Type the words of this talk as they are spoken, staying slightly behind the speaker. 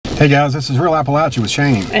Hey guys, this is Real Appalachia with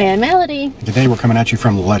Shane. And Melody. Today we're coming at you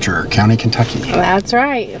from Letcher County, Kentucky. That's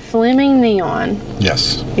right. Fleming-Neon.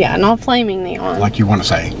 Yes. Yeah, not Flaming-Neon. Like you want to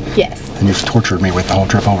say. Yes. And you've tortured me with the whole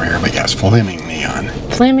trip over here, but yes, Fleming-Neon.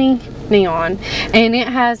 Fleming-Neon. And it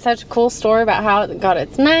has such a cool story about how it got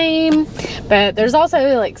its name. But there's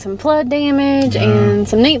also like some flood damage and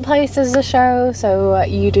some neat places to show. So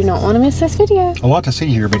you do not want to miss this video. A lot to see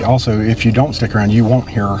here, but also if you don't stick around, you won't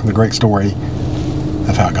hear the great story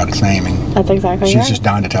of how it got its naming. That's exactly right. She's just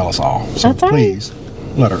dying to tell us all. So That's right. Please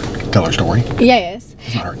let her tell her story. Yes.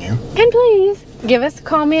 It's not hurting you. And please give us a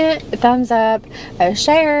comment, a thumbs up, a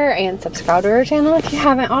share, and subscribe to our channel if you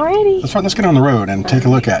haven't already. That's right. Let's get on the road and take a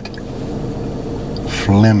look at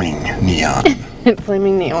Fleming-Neon.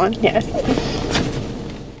 Fleming-Neon, yes.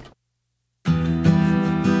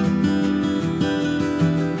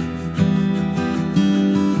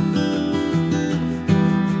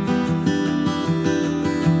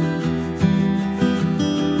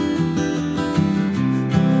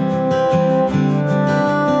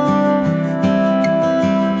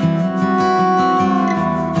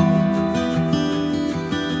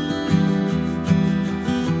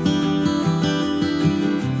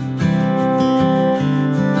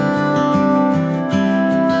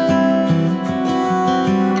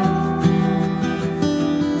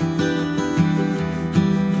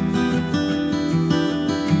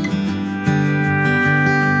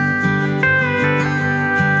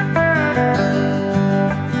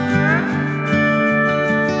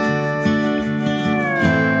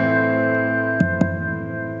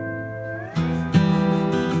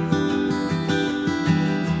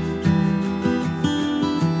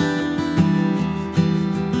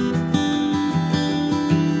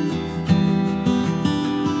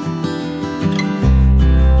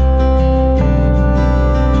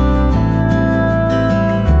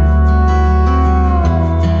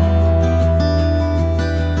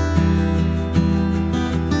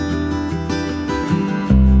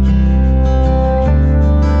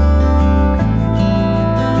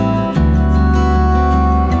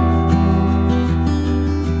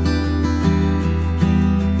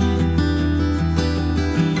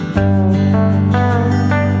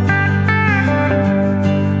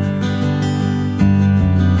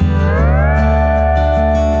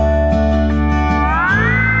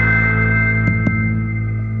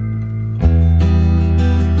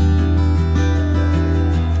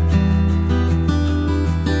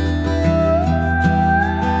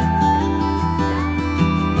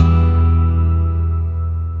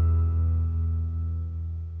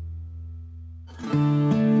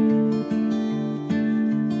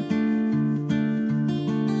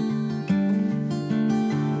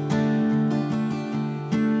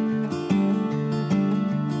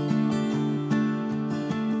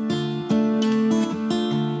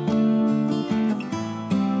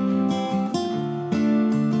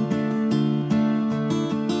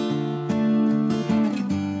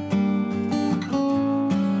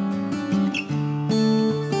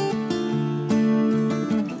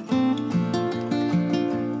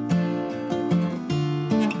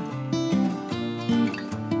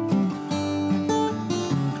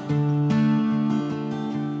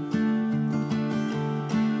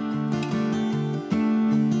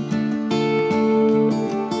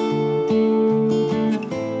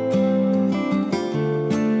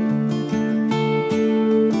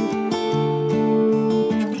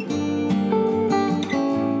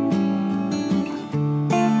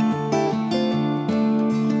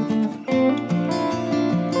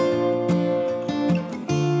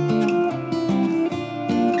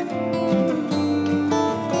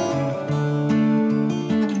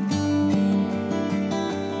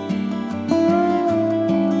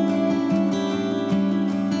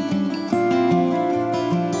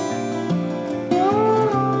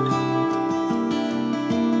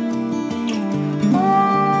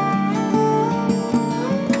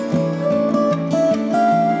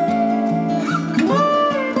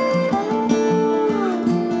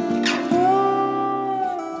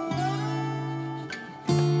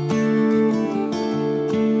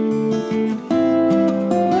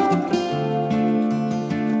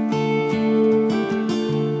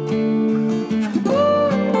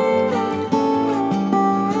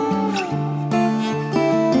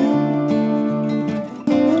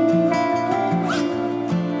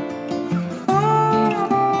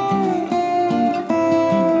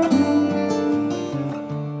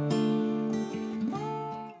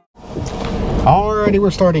 Alrighty,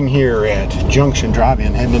 we're starting here at Junction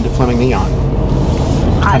Drive-In, heading into Fleming-Neon.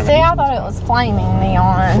 I thought it was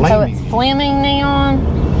Flaming-Neon. So it's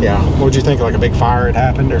Fleming-Neon. Yeah. What would you think? Like a big fire had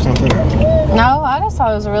happened or something? No, I just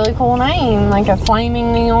thought it was a really cool name, like a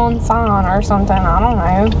Fleming-Neon sign or something. I don't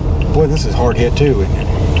know. Boy, this is hard hit too, isn't it?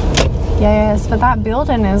 Yes, but that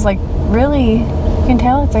building is like really, you can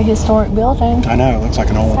tell it's a historic building. I know. It looks like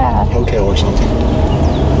an old hotel or something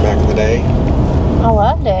back in the day. I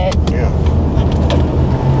loved it. Yeah.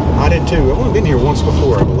 I did too. I've only been here once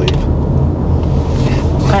before, I believe.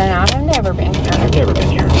 And I have never been here. I've never been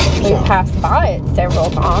here. We passed by it several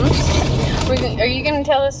times. Are you going to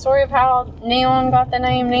tell the story of how Neon got the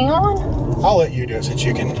name Neon? I'll let you do it since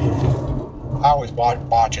you can. I always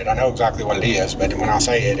botch it. I know exactly what it is, but when I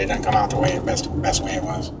say it, it doesn't come out the way best way it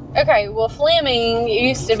was. Okay, well, Fleming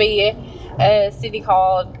used to be a city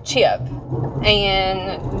called Chip,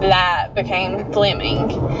 and that became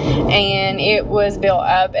Fleming, and it was built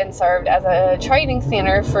up and served as a trading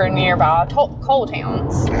center for nearby coal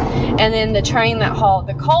towns. And then the train that hauled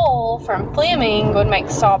the coal from Fleming would make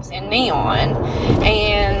stops in Neon,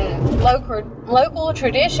 and local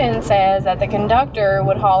tradition says that the conductor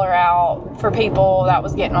would holler out for people that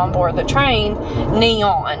was getting on board the train,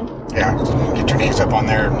 Neon. Yeah, get your knees up on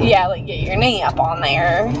there. Yeah, like get your knee up on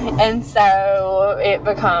there. And so it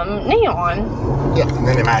become Neon. Yeah, and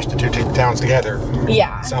then they mashed the two towns together.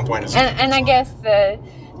 Yeah. At some point. And I guess the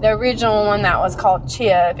original one that was called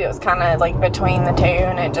Chip, it was kind of like between the two,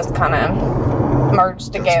 and it just kind of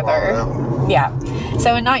merged together. Yeah.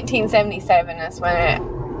 So in 1977 is when it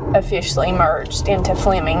officially merged into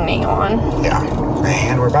Fleming-Neon. Yeah.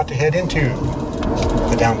 And we're about to head into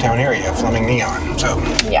the downtown area of Fleming-Neon. So,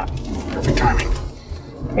 yeah. Perfect timing.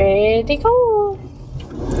 Pretty cool.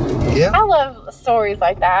 Yeah. I love stories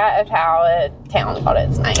like that of how a town got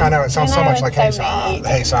its name. I know, it sounds so much like Hayside. The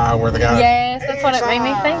Hayside where the guy... Yes, that's what it made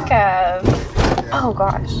me think of. Yeah. Oh,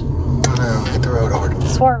 gosh. I know, hit the road hard.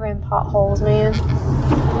 Swerving potholes, man.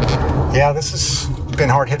 Yeah, this has been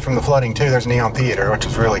hard hit from the flooding, too. There's Neon Theater, which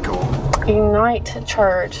is really cool. Unite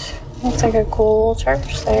Church. Looks like a cool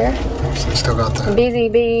church there. So they still got the... Busy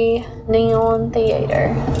Bee Neon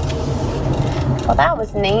Theater. Well, that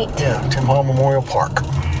was neat. Yeah, Tim Hall Memorial Park.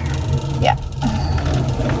 Yeah.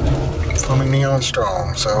 Fleming-Neon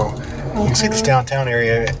strong. So you can see this downtown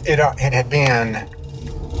area. It had been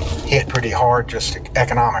hit pretty hard just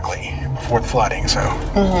economically before the flooding. So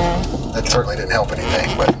that certainly didn't help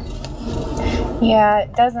anything. But yeah,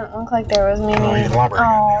 it doesn't look like there was many. The library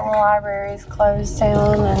the library's closed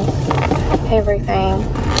down and everything.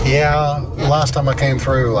 Yeah, last time I came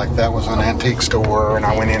through, like that was an antique store, and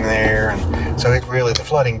I went in there, and so it really, the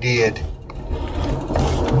flooding did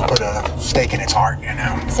put a stake in its heart, you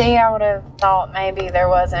know. See, I would have thought maybe there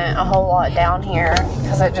wasn't a whole lot down here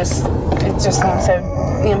because it just seems so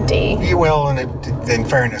empty. Yeah, well, and in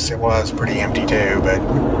fairness, it was pretty empty too, but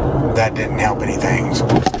that didn't help anything. So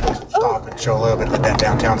we'll stop and show a little bit of that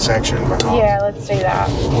downtown section. Yeah, let's do that.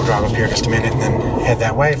 We'll drive up here just a minute and then head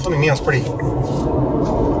that way. Fleming-Neon's pretty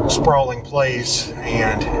sprawling place,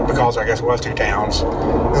 and because I guess it was two towns,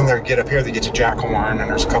 then they get up here, they get to Jackhorn, and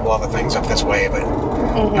there's a couple other things up this way, but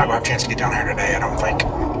not gonna have a chance to get down here today, I don't think.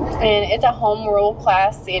 And it's a home rule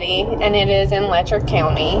class city, and it is in Letcher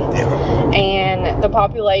County. Yeah. And the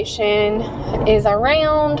population is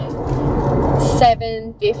around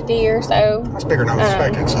 750 or so. That's bigger than I was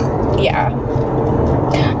expecting, so. Yeah.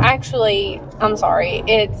 Actually, I'm sorry,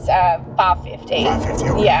 it's 550. 550,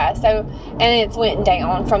 okay. Yeah, so, and it's went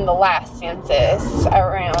down from the last census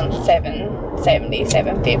around 770,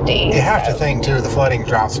 750. You have to think, too, the flooding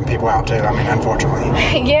drives some people out, too, I mean,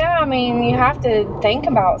 unfortunately. Yeah, I mean, you have to think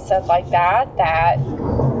about stuff like that,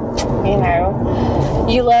 you know,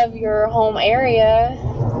 you love your home area,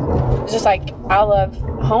 just like I love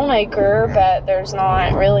Homeacre, but there's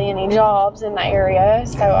not really any jobs in the area,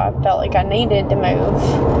 so I felt like I needed to move.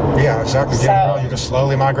 Yeah, exactly. So, you just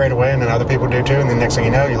slowly migrate away, and then other people do too, and then next thing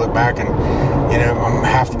you know, you look back and, you know,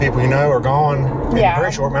 half the people you know are gone in a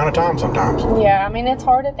very short amount of time sometimes. Yeah, I mean, it's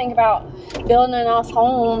hard to think about building a nice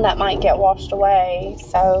home that might get washed away,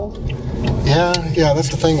 so... Yeah, that's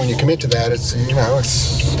the thing. When you commit to that, it's, you know,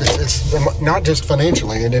 it's not just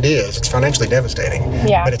financially, and it is. It's financially devastating.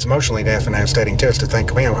 Yeah. But it's emotionally devastating too, to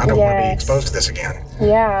think, man, I don't want to be exposed to this again.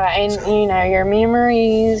 Yeah, and you know, your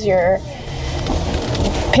memories, your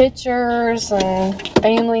pictures, and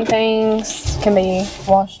family things can be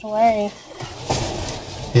washed away.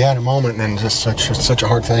 Yeah, in a moment, and then just such a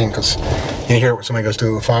hard thing, because you hear when somebody goes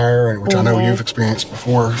through a fire, and which I know you've experienced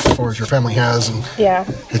before, as far as your family has, and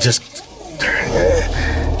it just.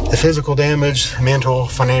 The physical damage, mental,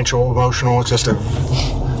 financial, emotional, it's just a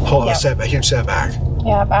whole a huge setback.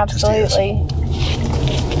 Yeah, absolutely.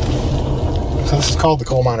 So this is called the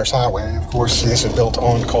Coal Miners Highway. Of course, this is built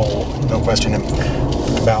on coal. No question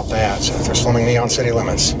about that. So there's Fleming-Neon city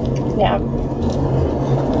limits. Yeah.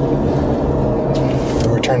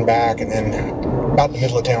 We turn back, and then about in the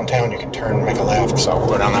middle of downtown, you can turn and make a left. So we'll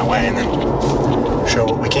go down that way and then show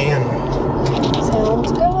what we can. Sounds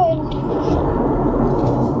good.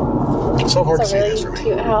 It's so hard to see really this for me.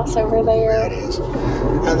 Cute house over there. Yeah, it is.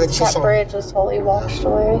 That bridge was totally washed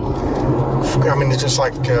away. I mean, it's just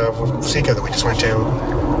like Seca that we just went to.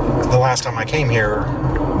 The last time I came here,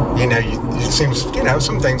 you know, it seems, you know,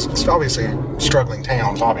 some things, it's obviously struggling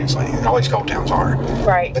towns, obviously. All these coal towns are.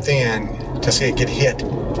 Right. But then to see it get hit,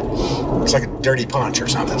 it's like a dirty punch or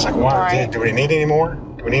something. It's like, why? Right. Do we need any more?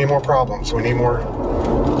 Do we need any more problems? Do we need more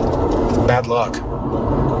bad luck? I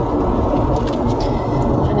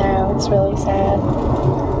know, it's really sad.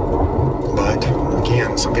 But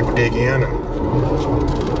again, some people dig in and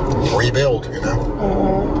rebuild, you know.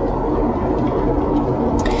 Mm-hmm.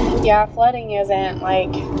 Yeah, flooding isn't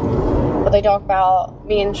like what they talk about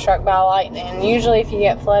being struck by lightning. Usually if you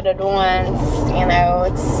get flooded once, you know,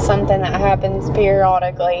 it's something that happens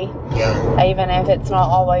periodically. Yeah. Even if it's not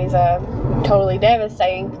always a totally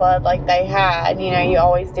devastating flood like they had, you know, you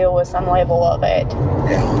always deal with some level of it.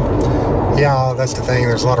 Yeah. Yeah, that's the thing.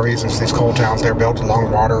 There's a lot of reasons these coal towns, they're built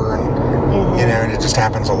along water, and you know, and it just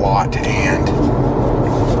happens a lot. And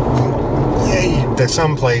yeah, there's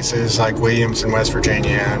some places like Williams in West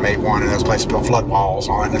Virginia and maybe one of those places built flood walls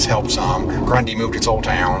on it. That's helped some. Grundy moved its old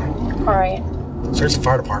town. All right. So there's the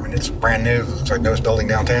fire department. It's brand new. It's like newest building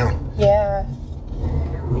downtown. Yeah.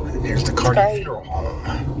 And here's the Cardi Funeral Home.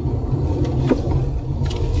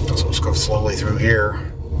 So let's go slowly through here.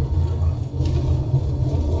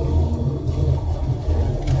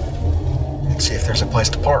 See if there's a place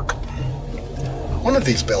to park. One of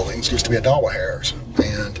these buildings used to be a Dawa Hair's,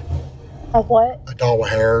 and a what? A Dawa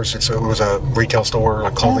Hair's. It was a retail store,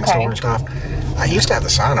 like clothing store and stuff. I used to have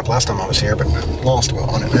the sign up last time I was here, but lost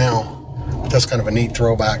on it now. But that's kind of a neat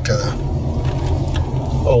throwback to the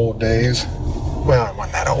old days. Well, it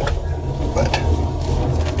wasn't that old, but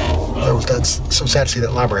that's so sad to see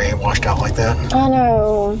that library ain't washed out like that. I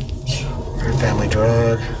know. Family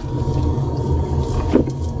drug.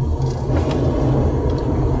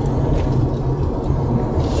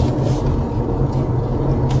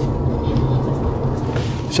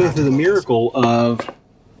 So after the miracle of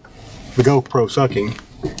the GoPro sucking. I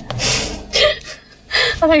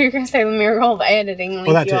thought you were going to say the miracle of editing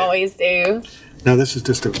like you always do. No, this is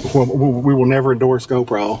just we will never endorse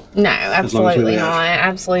GoPro. No, absolutely not.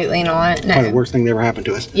 Absolutely not. No. Probably the worst thing that ever happened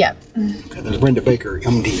to us. Yep. Okay, there's Brenda Baker,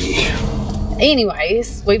 MD.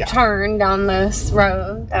 Anyways, we've turned down this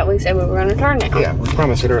road that we said we were going to turn down. Yeah, we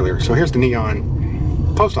promised it earlier. So here's the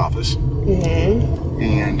neon post office. Mm-hmm.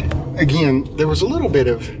 And again, there was a little bit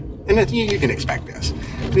of, and you can expect this.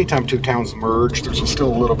 Anytime two towns merge, there's still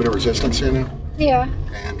a little bit of resistance, you know? Yeah.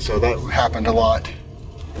 And so that happened a lot.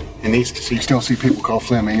 And you still see people call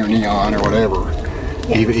Fleming or Neon or whatever,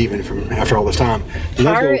 even from after all this time.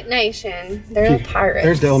 Pirate Nation. They're pirates.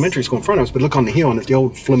 There's the elementary school in front of us, but look on the hill and it's the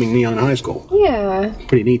old Fleming-Neon High School. Yeah.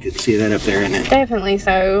 Pretty neat to see that up there, isn't it? Definitely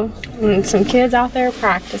so. And some kids out there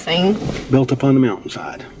practicing. Built up on the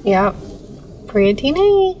mountainside. Yep. Pretty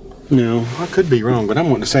neat. No, I could be wrong, but I'm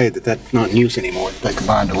wanting to say that that's not in use anymore. They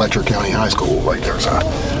combined the Letcher County High School, like there's a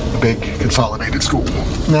big consolidated school.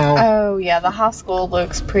 Now, oh yeah, the high school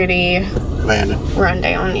looks pretty abandoned, run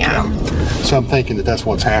down. Yeah. So I'm thinking that that's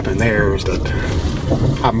what's happened there. Is that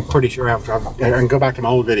I'm pretty sure I can go back to my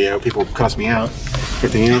old video. People cuss me out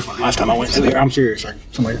at the end. Last time I went through there, I'm serious.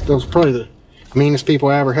 Like those were probably the meanest people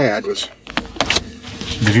I ever had was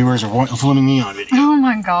the viewers of Fleming-Neon video. Oh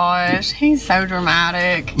my gosh, he's so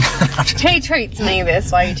dramatic. He treats me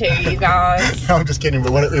this way too, you guys. I'm just kidding,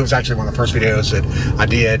 but it was actually one of the first videos that I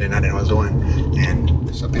did, and I didn't know what I was doing.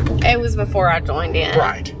 And some people. It was before I joined in.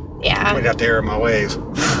 Right. Yeah. I got the error of my ways.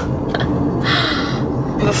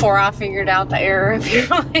 Before I figured out the error of your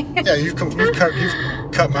ways. Yeah, you've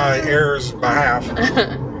cut my errors by half.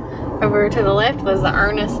 Over to the left was the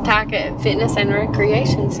Ernest Tackett Fitness and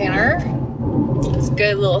Recreation Center. It's a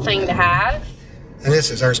good little thing to have. And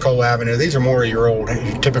there's Cole Avenue. These are more of your old,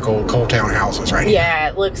 typical coal town houses, right? Yeah,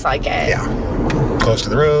 it looks like it. Yeah. Close to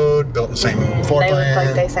the road, built in the same floor plan. They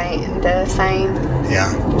look like the same.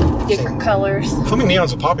 Yeah. Different colors.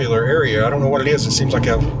 Fleming-Neon's a popular area. I don't know what it is. It seems like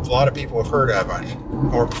a lot of people have heard of it,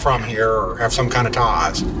 or from here, or have some kind of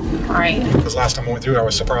ties. Right. Because last time I went through, I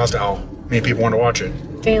was surprised how many people wanted to watch it.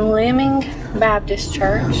 Fleming Baptist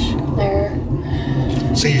Church there.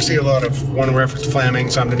 So you see a lot of one reference to Fleming,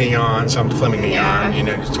 some to Neon, some to Fleming-Neon. Yeah. You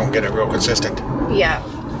know, just don't get it real consistent. Yeah.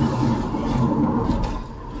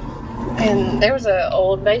 And there was an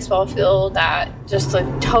old baseball field that just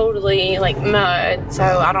looked totally like mud. So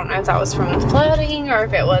I don't know if that was from the flooding or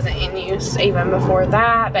if it wasn't in use even before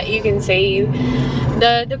that. But you can see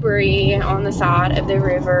the debris on the side of the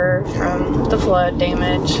river from the flood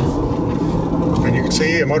damage. And you can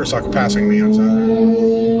see a motorcycle passing me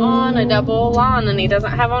on a double line, and he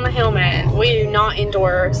doesn't have on a helmet. We do not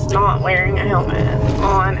endorse not wearing a helmet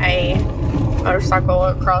on a motorcycle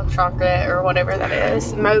or cross chocolate or whatever that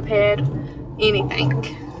is, moped, anything.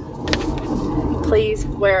 Please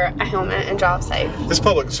wear a helmet and drive safe. This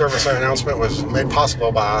public service announcement was made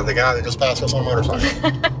possible by the guy that just passed us on a motorcycle.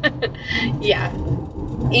 Yeah.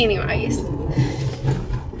 Anyways.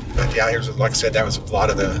 But yeah, here's, like I said, that was a lot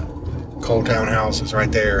of the Coal Town houses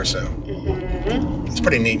right there, so. It's a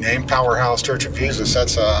pretty neat name, Powerhouse Church of Jesus.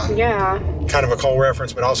 That's yeah, kind of a coal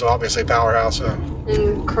reference, but also obviously Powerhouse.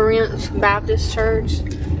 In Corinth Baptist Church.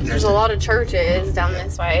 There's a lot of churches down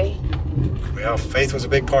this way. Well, faith was a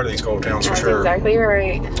big part of these coal towns for sure. That's exactly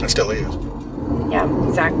right. It still is. Yeah,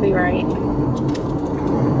 exactly right.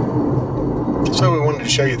 So we wanted to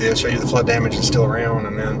show you this, show you the flood damage that's still around,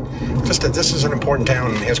 and then just that this is an important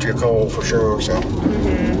town in the history of coal for sure. So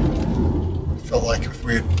felt like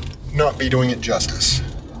we'd not be doing it justice.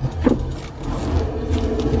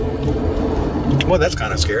 Well, that's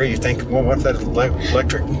kind of scary. You think, well, what's that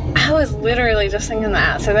electric? I was literally just thinking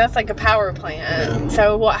that. So that's like a power plant. Yeah.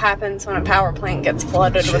 So what happens when a power plant gets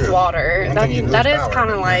flooded with water? That is kind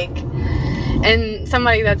of like, and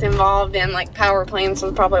somebody that's involved in like power plants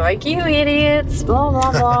was probably like, you idiots, blah,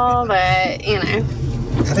 blah, blah. But, you know.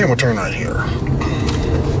 I think we'll turn right here.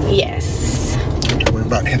 Yes. We're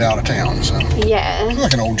about to head out of town, so. Yeah. It's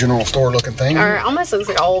like an old general store looking thing. Or almost looks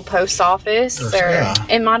like an old post office.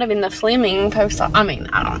 It might have been the Fleming post office. I mean,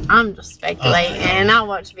 I'm just speculating. And I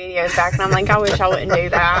watch videos back and I'm like, I wish I wouldn't do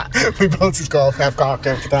that. We both just go half cocked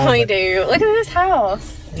every time. We do. Look at this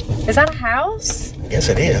house. Is that a house? Yes,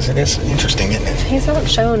 it is. It is interesting, isn't it? He's not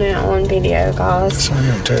showing it on video, guys. Yes, I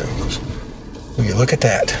am too. Will you look at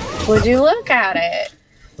that? Would you look at it?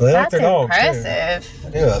 Well, that's impressive.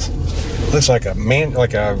 It is. Looks like a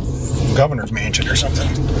governor's mansion or something.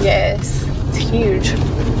 Yes, it's huge.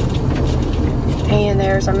 And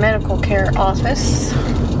there's a medical care office.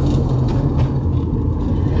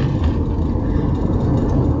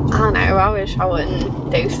 I know. I wish I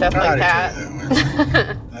wouldn't do stuff like that.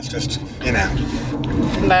 That's just, you know.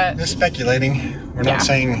 But just speculating. We're not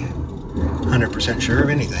saying 100% sure of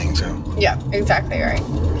anything, so. Yeah, exactly right.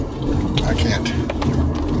 I can't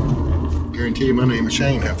guarantee you my name is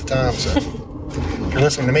Shane half the time, so if you're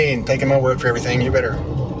listening to me and taking my word for everything, you better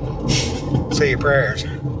say your prayers.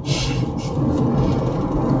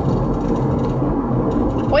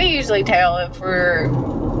 We usually tell if we're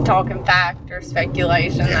talking fact or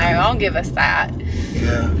speculation, though. I'll give us that.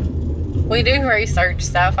 Yeah. We do research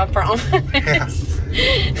stuff, I promise. Yeah.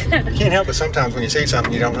 You can't help it sometimes when you see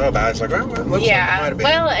something you don't know about. It's like, well, it looks like it might have been.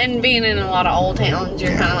 Well, and being in a lot of old towns,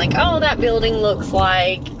 you're kind of like, oh, that building looks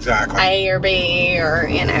like A or B, or,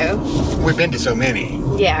 you know. We've been to so many.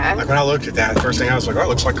 Yeah. Like when I looked at that, the first thing I was like, oh, it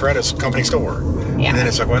looks like Coretta's company store. Yeah. And then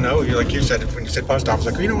it's like, well, no, like you said, when you said post office,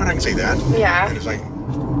 like, you know what, I can see that. Yeah. And it's like,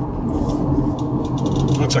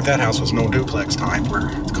 looks like that house was an old duplex type,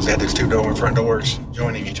 because they had those two front doors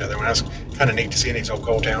joining each other. And that's kind of neat to see in these old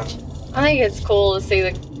coal towns. I think it's cool to see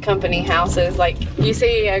the company houses. Like, you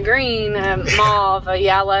see a green, a mauve, a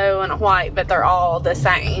yellow, and a white, but they're all the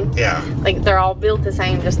same. Yeah. Like, they're all built the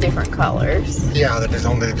same, just different colors. Yeah, the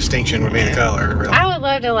only distinction would be the color, really. I would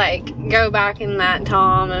love to, like, go back in that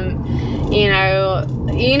time and, you know,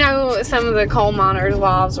 some of the coal miners'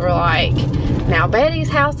 wives were like, now Betty's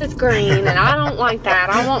house is green, and I don't like that.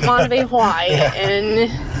 I want mine to be white. Yeah.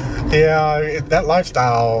 And yeah, that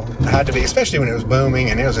lifestyle had to be, especially when it was booming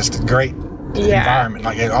and it was just a great environment,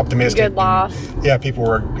 like optimistic. Good life. Yeah, it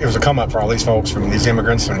was a come up for all these folks, from these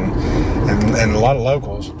immigrants and a lot of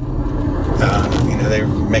locals. You know, they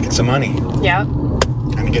were making some money. Yeah.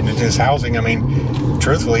 And getting into this housing, I mean,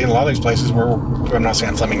 truthfully, in a lot of these places where, I'm not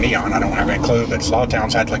saying Fleming-Neon, I don't have any clue, but a lot of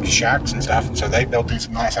towns had like shacks and stuff, and so they built these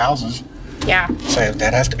nice houses. Yeah. So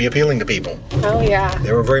that has to be appealing to people. Oh, yeah.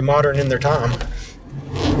 They were very modern in their time.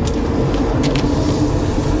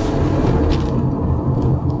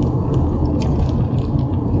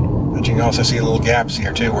 But you can also see little gaps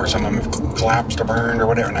here too, where some of them have collapsed or burned or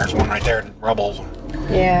whatever, and there's one right there, rubble.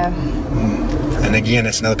 Yeah. And again,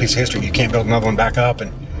 it's another piece of history. You can't build another one back up,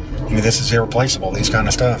 and you know, this is irreplaceable, these kind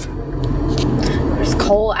of stuff. There's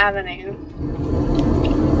Cole Avenue.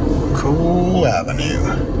 Cool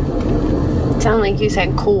Avenue. Sound like you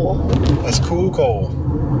said cool. That's cool coal.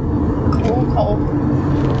 Cool coal.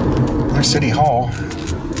 There's City Hall.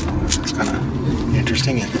 It's kind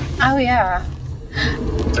interesting, isn't it? Oh, yeah.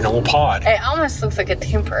 It's like a little pod. It almost looks like a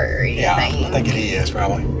temporary thing. I think it is,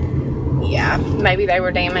 probably. Yeah, maybe they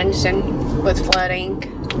were damaged and with flooding.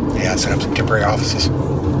 Yeah, set up some temporary offices.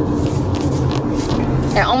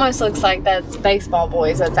 It almost looks like that's baseball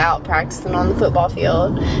boys that's out practicing on the football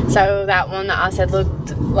field. So that one that I said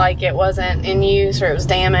looked like it wasn't in use or it was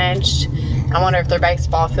damaged. I wonder if their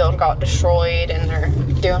baseball field got destroyed and they're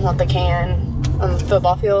doing what they can on the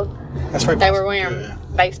football field. That's right. They were wearing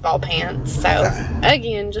baseball pants. So,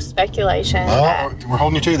 again, just speculation. Well, we're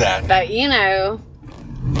holding you to that. But, you know,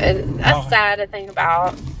 that's sad to think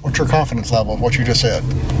about. What's your confidence level of what you just said?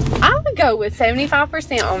 I would go with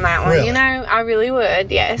 75% on that one. Really? You know, I really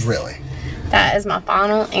would, yes. Really? That is my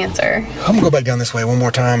final answer. I'm going to go back down this way one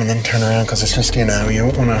more time and then turn around because it's just, you know, you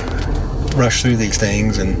don't want to rush through these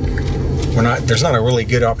things and there's not a really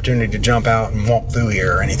good opportunity to jump out and walk through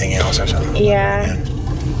here or anything else or something. Yeah.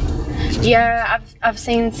 Yeah, I've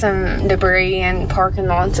seen some debris and parking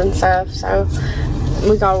lots and stuff, so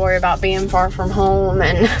we got to worry about being far from home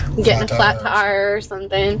and getting a flat tire or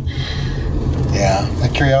something. Yeah, the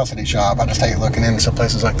curiosity shop. I just hate looking into some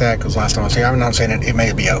places like that because last time I was here, I'm not saying it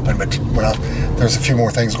may be open, but there's a few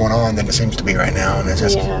more things going on than it seems to be right now, and it's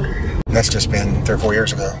just that's just been 3 or 4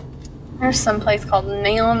 years ago. There's some place called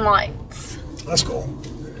Neon Lights. That's cool.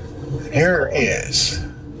 And here is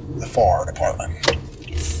the fire department.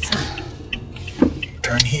 Yes.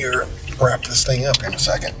 Turn here, wrap this thing up in a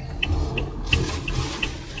second.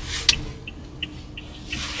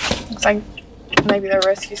 Looks like maybe the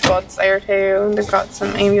rescue squad's there too. They've got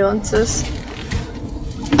some ambulances.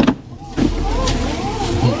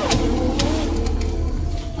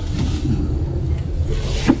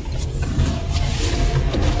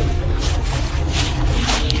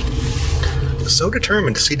 So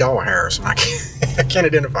determined to see dollar hairs, and I can't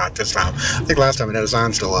identify it this time. I think last time it had a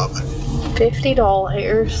sign still up. $50.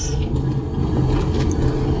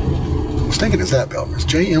 I was thinking, is that building? It's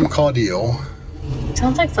J.M. Caudill.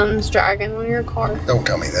 Sounds like something's dragging on your car. Don't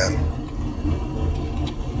tell me that.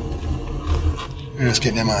 You're just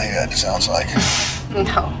getting in my head, it sounds like.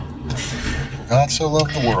 No. God so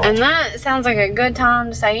loved the world. And that sounds like a good time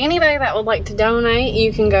to say anybody that would like to donate,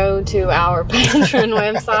 you can go to our Patreon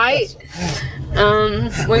website.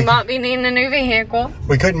 We might be needing a new vehicle.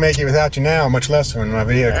 We couldn't make it without you now, much less when my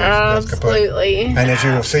vehicle is Absolutely. kaput. And as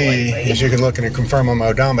you will see, as you can look and confirm on my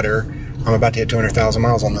odometer, I'm about to hit 200,000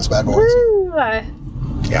 miles on this bad boy. Woo!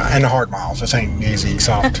 Yeah, and the hard miles. This ain't easy,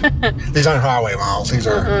 soft. These aren't highway miles. These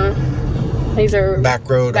are back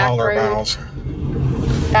road, holler miles.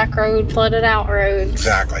 Back road, flooded out roads.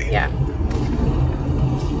 Exactly. Yeah.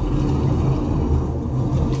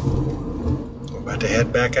 We're about to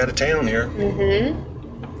head back out of town here. Mm-hmm.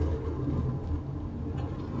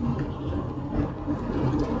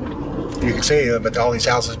 You can see, but all these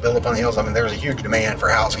houses built up on the hills. I mean, there was a huge demand for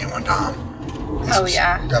housing at one time. I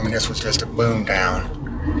mean, this was just a boom town.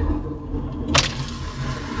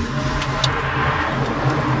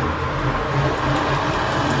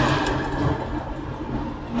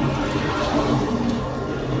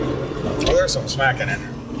 Oh, there's some smacking in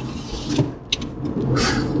there.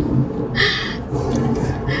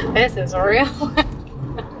 This is real.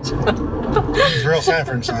 This is real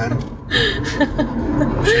Sanford sign.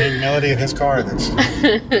 Shane Melody in his car that's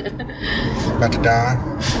about to die.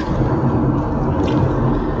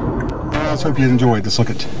 Let's hope you enjoyed this look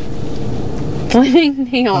at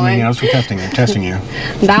Fleming-Neon. I mean, I was testing you.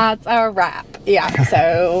 That's a wrap. Yeah,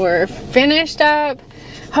 so we're finished up.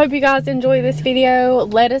 Hope you guys enjoyed this video.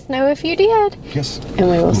 Let us know if you did. Yes. And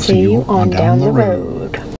we will see you on down the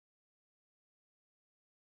road.